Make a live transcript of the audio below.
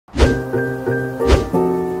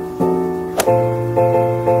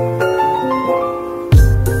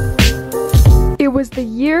It was the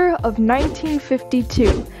year of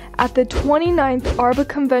 1952, at the 29th ARBA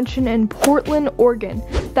Convention in Portland, Oregon,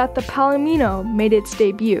 that the Palomino made its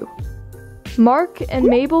debut. Mark and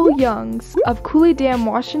Mabel Youngs of Cooley Dam,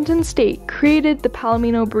 Washington State created the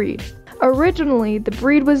Palomino breed. Originally, the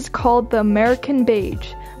breed was called the American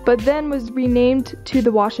Beige, but then was renamed to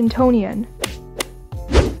the Washingtonian.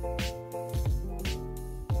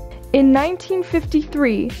 In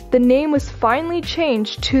 1953, the name was finally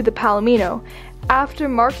changed to the Palomino, after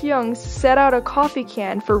Mark Youngs set out a coffee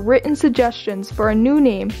can for written suggestions for a new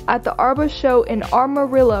name at the ARBA show in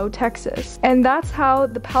Amarillo, Texas. And that's how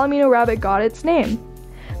the Palomino Rabbit got its name.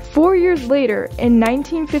 4 years later, in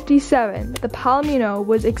 1957, the Palomino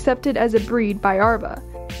was accepted as a breed by ARBA.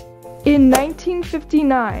 In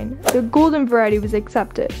 1959, the golden variety was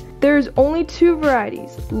accepted. There's only two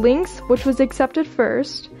varieties, Lynx, which was accepted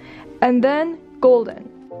first, and then golden.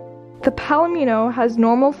 The Palomino has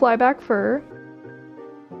normal flyback fur.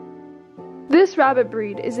 This rabbit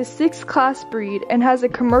breed is a 6th class breed and has a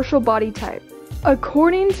commercial body type.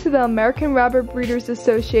 According to the American Rabbit Breeders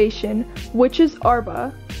Association, which is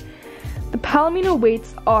ARBA, the Palomino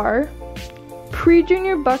weights are: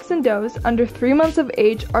 pre-junior bucks and does under 3 months of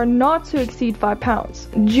age are not to exceed 5 pounds.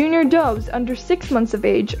 Junior does under 6 months of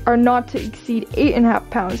age are not to exceed 8.5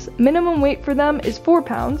 pounds. Minimum weight for them is 4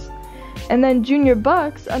 pounds. And then junior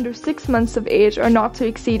bucks under 6 months of age are not to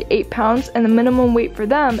exceed 8 pounds, and the minimum weight for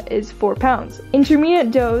them is 4 pounds.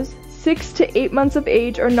 Intermediate does 6 to 8 months of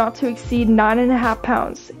age are not to exceed 9.5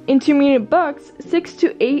 pounds. Intermediate bucks 6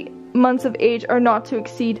 to 8 months of age are not to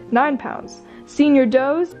exceed 9 pounds. Senior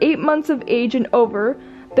does 8 months of age and over,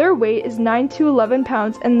 their weight is 9 to 11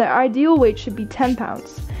 pounds, and their ideal weight should be 10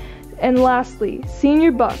 pounds. And lastly,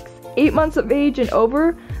 senior bucks 8 months of age and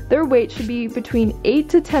over, their weight should be between 8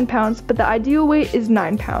 to 10 pounds, but the ideal weight is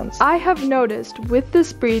 9 pounds. I have noticed with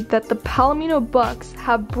this breed that the Palomino bucks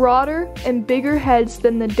have broader and bigger heads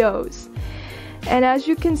than the does. And as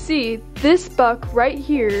you can see, this buck right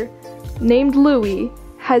here, named Louie,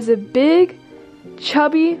 has a big,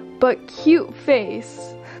 chubby, but cute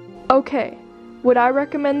face. Okay, would I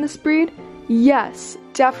recommend this breed? Yes,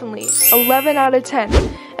 definitely, 11 out of 10.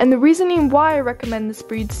 And the reasoning why I recommend this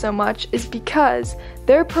breed so much is because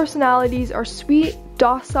their personalities are sweet,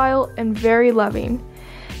 docile, and very loving.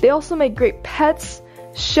 They also make great pets,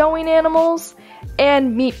 showing animals,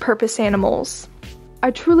 and meat purpose animals. I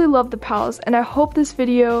truly love the Pals, and I hope this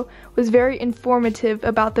video was very informative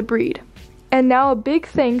about the breed. And now a big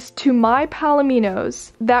thanks to my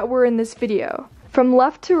Palominos that were in this video. From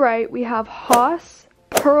left to right, we have Haas,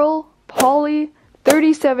 Pearl, Polly,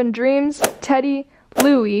 37 Dreams, Teddy,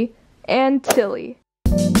 Louie, and Tilly.